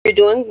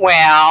you're doing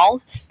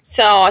well.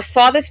 So I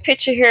saw this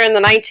picture here in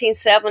the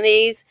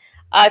 1970s.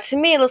 To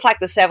me, it looks like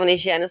the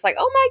 70s, yeah. And it's like,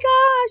 oh my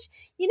gosh,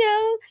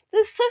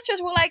 the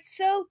sisters were like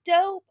so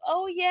dope.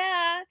 Oh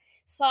yeah.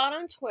 Saw it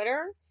on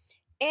Twitter.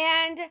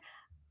 And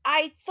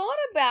I thought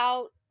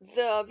about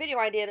the video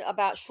I did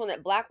about showing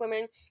that black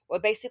women were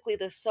basically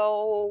the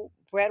sole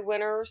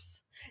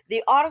breadwinners.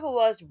 The article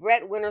was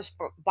breadwinners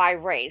by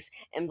race,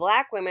 and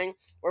black women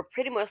were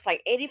pretty much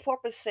like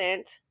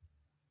 84%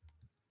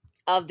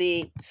 of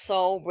the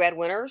sole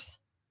breadwinners.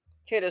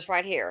 Here it is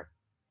right here.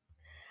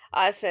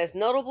 It says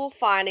notable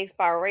findings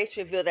by race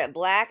reveal that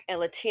black and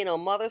Latino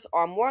mothers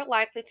are more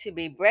likely to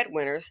be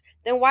breadwinners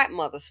than white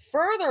mothers.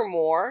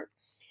 Furthermore,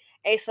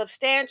 a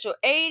substantial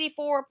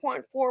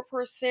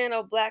 84.4%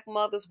 of black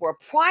mothers were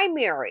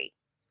primary,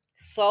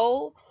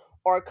 sole,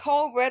 or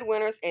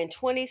co-breadwinners in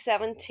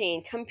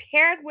 2017,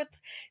 compared with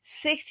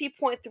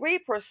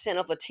 60.3%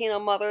 of Latino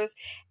mothers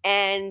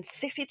and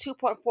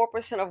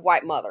 62.4% of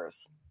white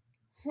mothers.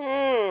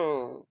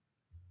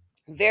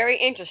 Very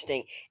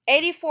interesting.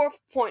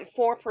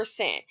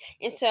 84.4%.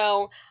 And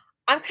so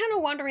I'm kind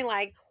of wondering,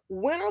 like,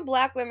 when are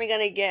black women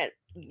going to get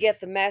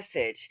the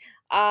message?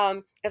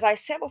 As I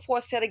said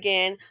before, said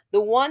again,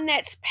 the one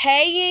that's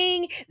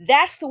paying,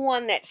 that's the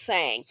one that's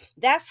saying.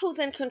 That's who's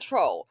in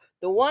control.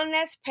 The one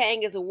that's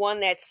paying is the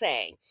one that's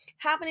saying.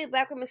 How many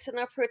black women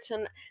sitting up here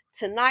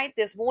tonight,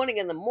 this morning,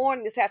 in the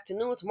morning, this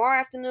afternoon, tomorrow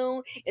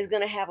afternoon, is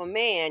going to have a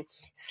man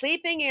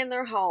sleeping in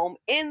their home,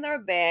 in their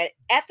bed,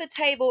 at the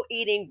table,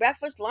 eating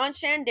breakfast,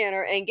 lunch, and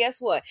dinner, and guess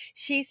what?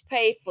 She's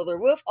paid for the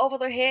roof over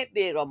their head,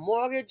 be it a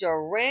mortgage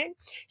or rent.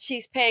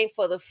 She's paying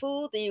for the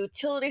food, the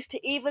utilities to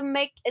even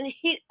make and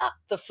heat up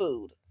the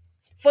food,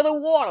 for the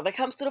water that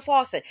comes to the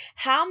faucet.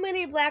 How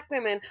many black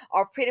women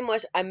are pretty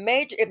much a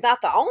major, if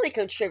not the only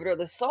contributor,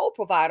 the sole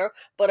provider,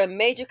 but a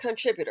major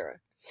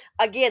contributor?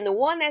 Again, the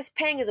one that's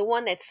paying is the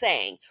one that's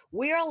saying.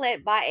 We are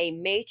led by a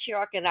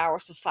matriarch in our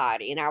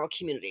society, in our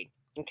community.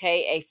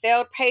 Okay, a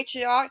failed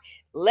patriarch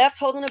left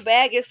holding the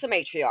bag is the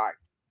matriarch.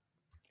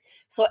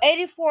 So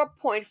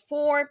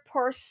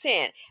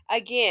 84.4%.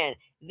 Again,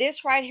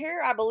 this right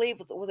here, I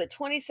believe, was it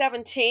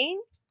 2017?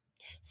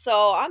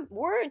 So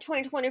we're in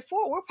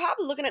 2024. We're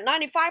probably looking at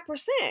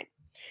 95%.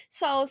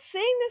 So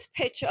seeing this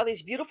picture of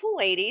these beautiful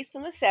ladies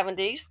from the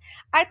 70s,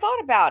 I thought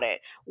about it.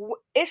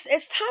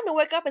 It's time to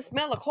wake up and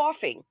smell the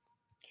coffee.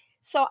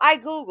 So I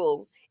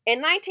Googled, in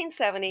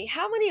 1970,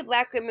 how many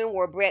black women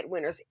were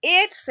breadwinners?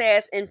 It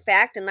says, in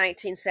fact, in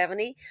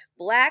 1970,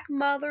 black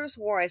mothers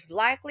were as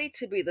likely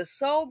to be the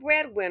sole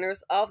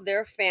breadwinners of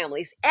their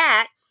families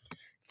at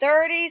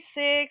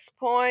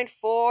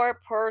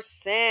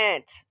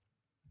 36.4%.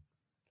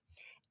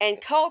 and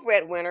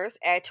co-breadwinners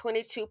at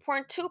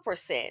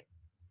 22.2%,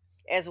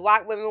 as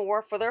white women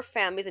were for their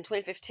families in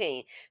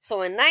 2015.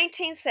 So in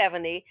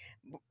 1970,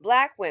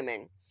 black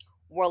women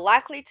were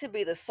likely to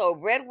be the sole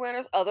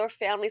breadwinners of their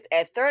families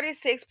at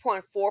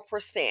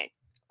 36.4%,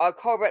 or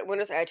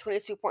co-breadwinners at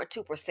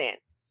 22.2%.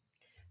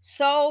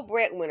 Sole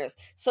breadwinners.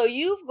 So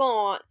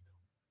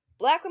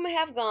black women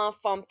have gone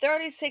from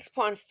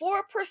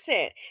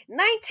 36.4%.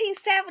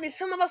 1970,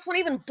 some of us weren't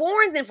even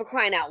born then, for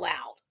crying out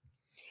loud.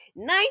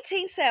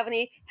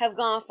 1970 have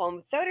gone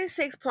from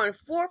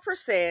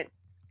 36.4%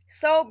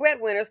 sole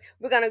breadwinners.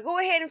 We're going to go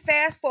ahead and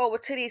fast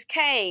forward to these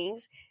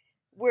canes.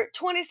 We're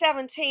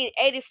 2017,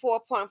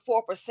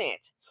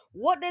 84.4%.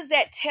 What does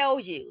that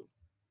tell you?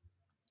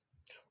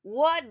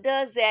 What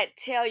does that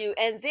tell you?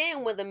 And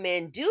then when the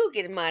men do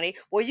get money,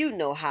 well, you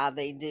know how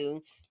they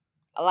do.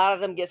 A lot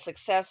of them get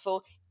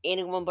successful,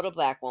 anyone but a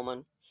black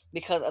woman,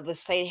 because of the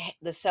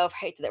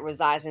self-hatred that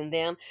resides in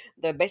them.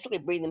 They're basically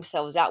breeding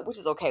themselves out, which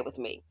is okay with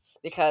me,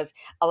 because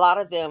a lot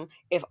of them,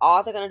 if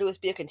all they're going to do is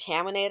be a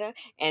contaminator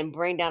and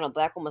bring down a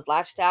black woman's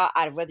lifestyle,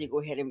 I'd rather you go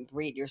ahead and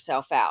breed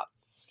yourself out.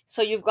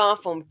 So you've gone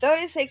from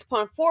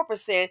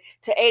 36.4%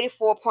 to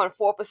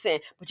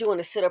 84.4%, but you want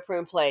to sit up here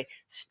and play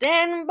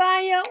Stand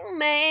By Your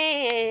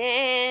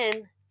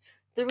Man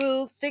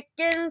Through Thick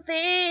and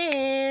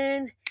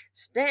Thin.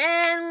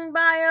 Stand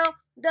by your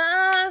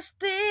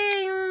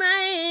dusty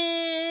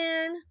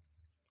man.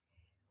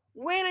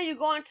 When are you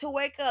going to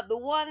wake up? The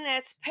one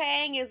that's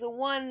paying is the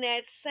one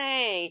that's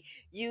saying.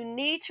 You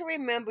need to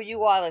remember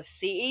you are the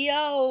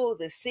CEO,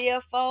 the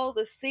CFO,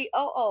 the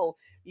COO.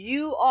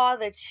 You are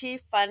the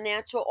chief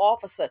financial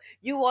officer.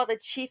 You are the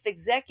chief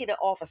executive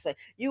officer.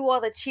 You are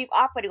the chief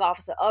operating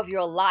officer of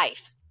your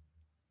life.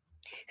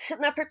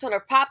 Sitting up here trying to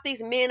prop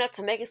these men up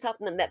to making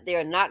something that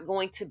they're not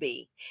going to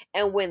be.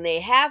 And when they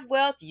have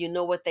wealth, you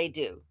know what they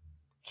do.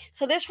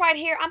 So this right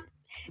here,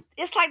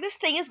 it's like this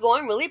thing is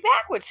going really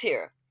backwards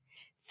here.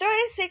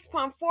 36.4%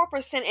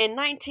 in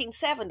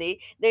 1970,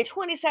 then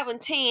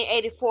 2017,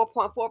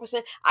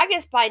 84.4%. I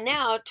guess by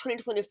now,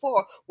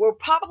 2024, we're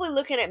probably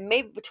looking at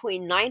maybe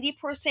between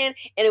 90%, and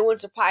it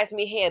wouldn't surprise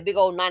me, hey, a big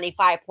old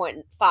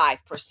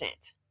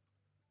 95.5%.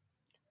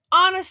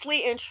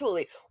 Honestly and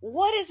truly,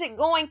 what is it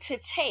going to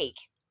take?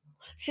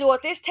 See,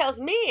 what this tells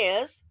me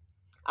is,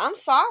 I'm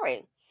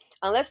sorry,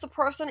 unless the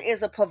person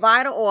is a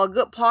provider or a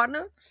good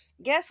partner,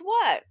 guess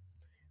what?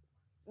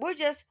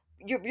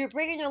 You're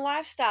bringing your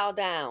lifestyle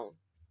down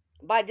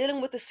by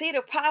dealing with the seed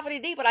of poverty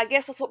deep, but I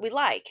guess that's what we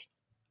like.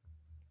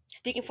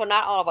 Speaking for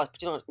not all of us,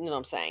 but you know what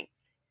I'm saying.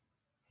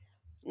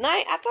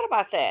 I thought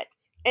about that.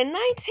 In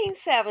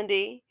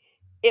 1970,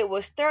 it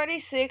was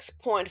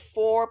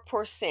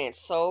 36.4%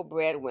 sole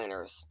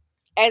breadwinners,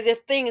 as if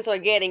things are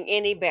getting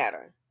any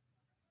better.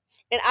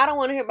 And I don't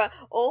want to hear about,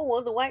 oh,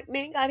 well, the white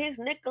man got his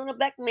neck on the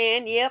black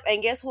man. Yep.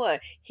 And guess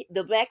what?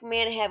 The black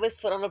man have his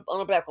foot on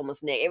a black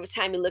woman's neck. Every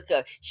time you look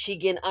up, she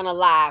getting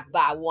unalived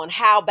by one.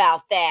 How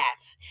about that?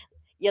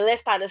 Yeah,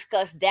 let's not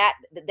discuss that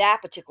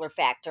particular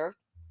factor.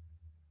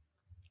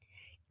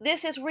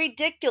 This is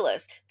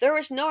ridiculous. There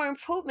is no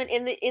improvement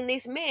in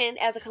these men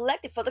as a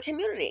collective for the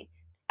community.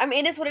 I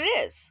mean, it is what it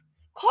is.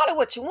 Call it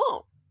what you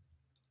want.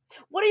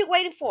 What are you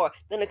waiting for?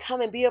 Then to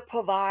come and be a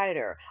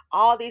provider.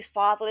 All these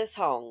fatherless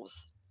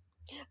homes.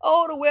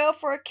 Oh, the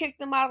welfare kicked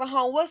them out of the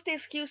home. What's the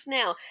excuse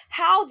now?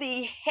 How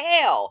the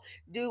hell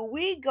do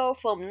we go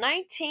from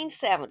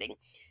 1970,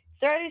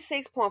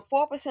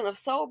 36.4% of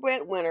sole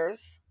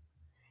breadwinners,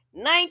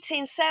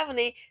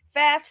 1970,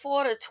 fast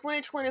forward to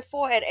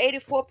 2024 at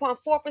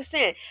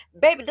 84.4%.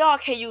 Baby dog,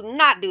 can you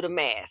not do the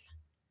math?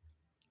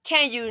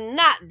 Can you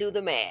not do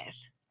the math?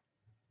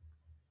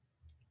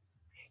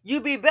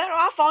 You'd be better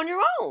off on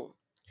your own.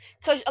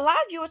 Because a lot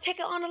of you are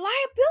taking on a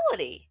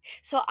liability.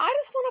 So I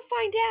just want to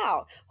find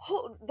out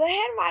who the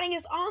handwriting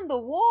is on the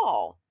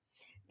wall.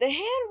 The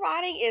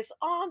handwriting is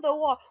on the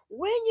wall.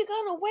 When you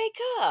gonna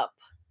wake up?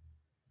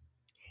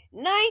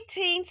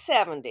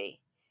 1970,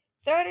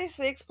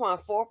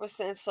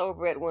 36.4% sole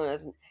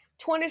breadwinners.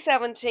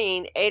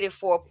 2017,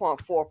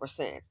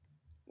 84.4%.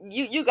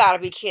 You gotta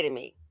be kidding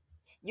me.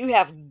 You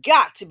have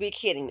got to be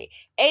kidding me.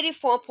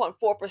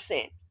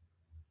 84.4%.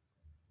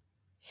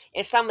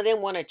 And some of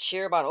them want to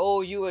cheer about,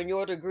 oh, you and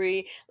your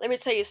degree. Let me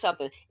tell you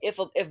something.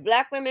 If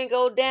black women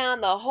go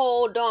down, the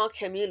whole darn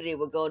community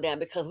will go down,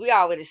 because we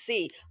already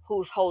see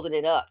who's holding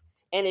it up.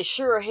 And it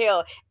sure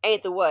hell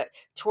ain't the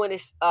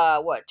 26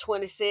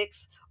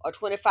 or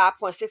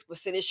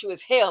 25.6%. It sure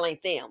as hell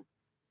ain't them.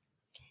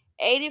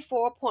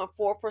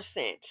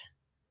 84.4%.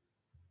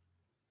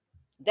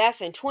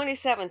 That's in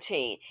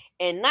 2017.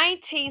 In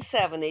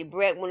 1970,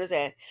 breadwinners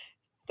at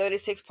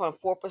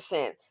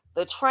 36.4%.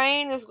 The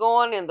train is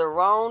going in the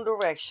wrong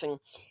direction.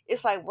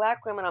 It's like,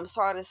 black women, I'm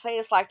sorry to say,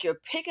 it's like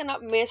you're picking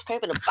up men,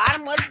 scraping the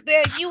bottom of the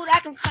bed. You that I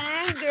can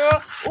find,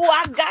 girl. Oh,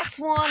 I got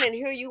one. And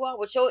here you are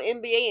with your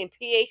MBA and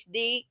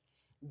PhD,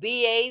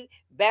 BA,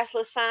 Bachelor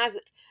of Science,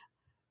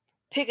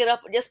 picking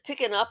up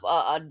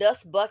a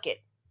dust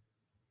bucket,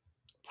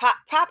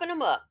 propping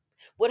them up.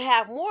 Would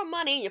have more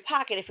money in your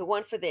pocket if it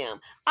weren't for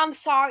them. I'm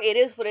sorry, it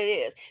is what it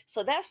is.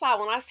 So that's why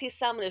when I see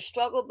some of the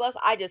struggle bus,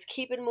 I just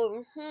keep it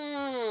moving.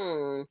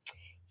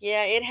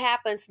 Yeah, it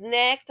happens.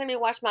 Next, let me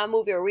watch my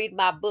movie or read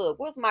my book.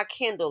 Where's my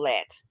Kindle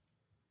at?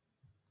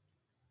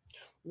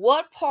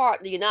 What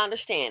part do you not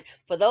understand?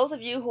 For those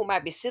of you who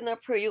might be sitting up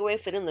here, you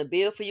wait for them to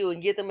build for you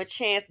and give them a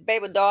chance.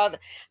 Baby doll,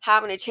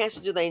 how many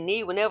chances do they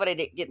need whenever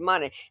they get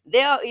money?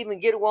 They'll even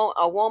get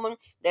a woman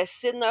that's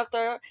sitting up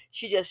there.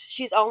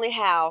 She's only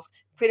housed,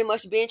 pretty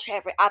much being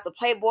trafficked out the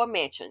Playboy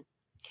Mansion.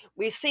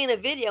 We've seen a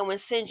video when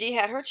Sinji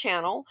had her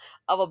channel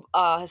of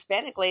a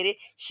Hispanic lady.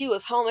 She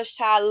was homeless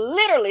child,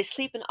 literally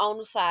sleeping on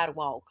the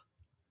sidewalk.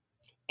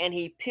 And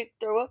he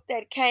picked her up.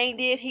 That Cain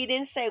did. He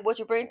didn't say what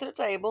you bring to the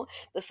table.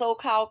 The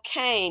so-called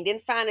Cain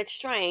didn't find it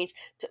strange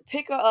to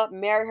pick her up,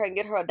 marry her, and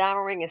get her a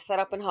diamond ring and set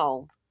up and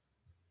home.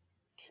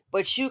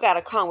 But you got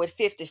to come with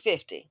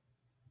 50-50.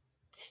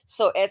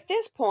 So at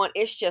this point,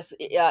 it's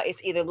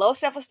either low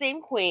self-esteem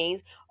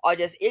queens or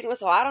just ignorant.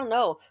 So I don't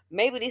know.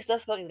 Maybe these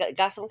dust buckets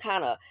got some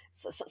kind of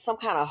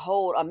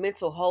hold, a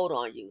mental hold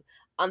on you.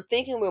 I'm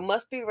thinking we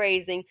must be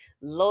raising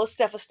low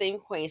self-esteem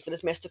queens for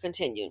this mess to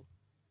continue.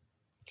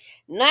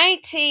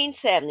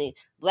 1970,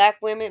 black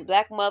women,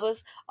 black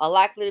mothers are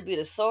likely to be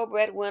the sole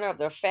breadwinner of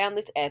their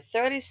families at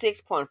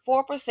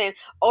 36.4%.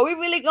 Are we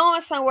really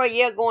going somewhere?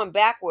 Yeah, going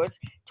backwards.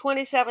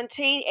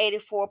 2017,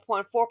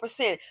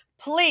 84.4%.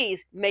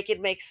 Please make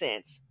it make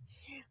sense.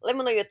 Let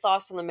me know your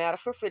thoughts on the matter.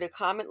 Feel free to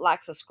comment,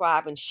 like,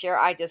 subscribe, and share.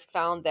 I just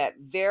found that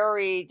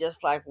very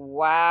just like,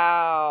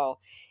 wow.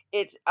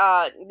 It's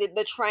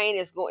the train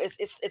is going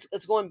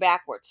it's going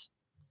backwards.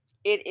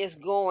 It is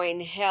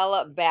going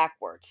hella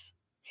backwards.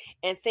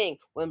 And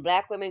think, when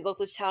black women go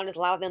through challenges, a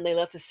lot of them, they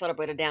love to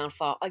celebrate a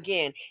downfall.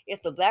 Again,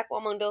 if the black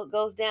woman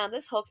goes down,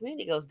 this whole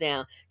community goes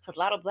down. Because a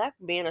lot of black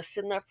men are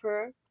sitting up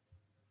here,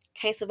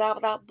 can't survive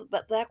without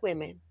black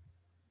women.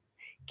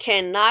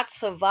 Cannot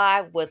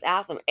survive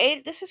without them.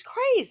 This is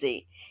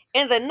crazy.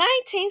 In the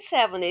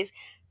 1970s,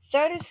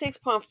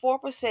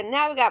 36.4%.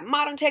 Now we got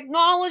modern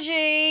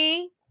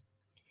technology.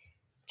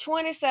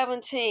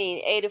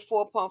 2017,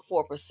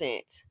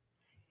 84.4%.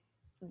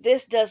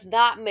 This does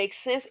not make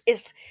sense.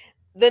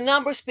 The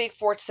numbers speak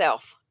for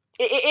itself.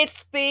 It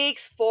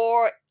speaks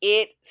for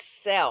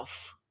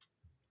itself.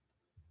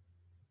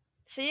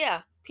 So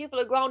yeah, people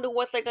are grown to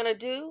what they're gonna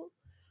do.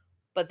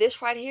 But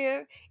this right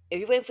here, if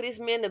you're waiting for these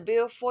men to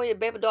build for you,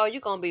 baby doll, you're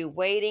gonna be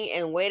waiting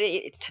and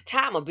waiting.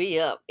 Time will be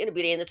up. It'll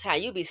be the end of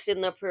time. You'll be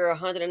sitting up here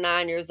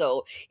 109 years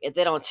old if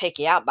they don't take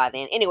you out by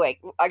then. Anyway,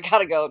 I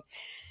gotta go.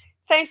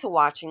 Thanks for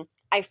watching.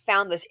 I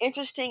found this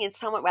interesting and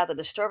somewhat rather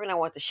disturbing. I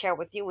want to share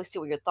with you and see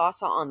what your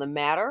thoughts are on the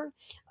matter.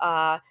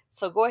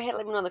 So go ahead,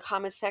 let me know in the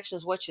comment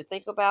sections what you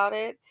think about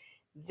it.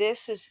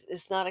 This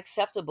is not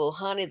acceptable,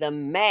 honey. The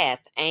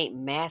math ain't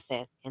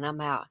mathin'. And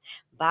I'm out.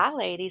 Bye,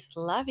 ladies.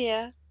 Love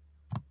ya.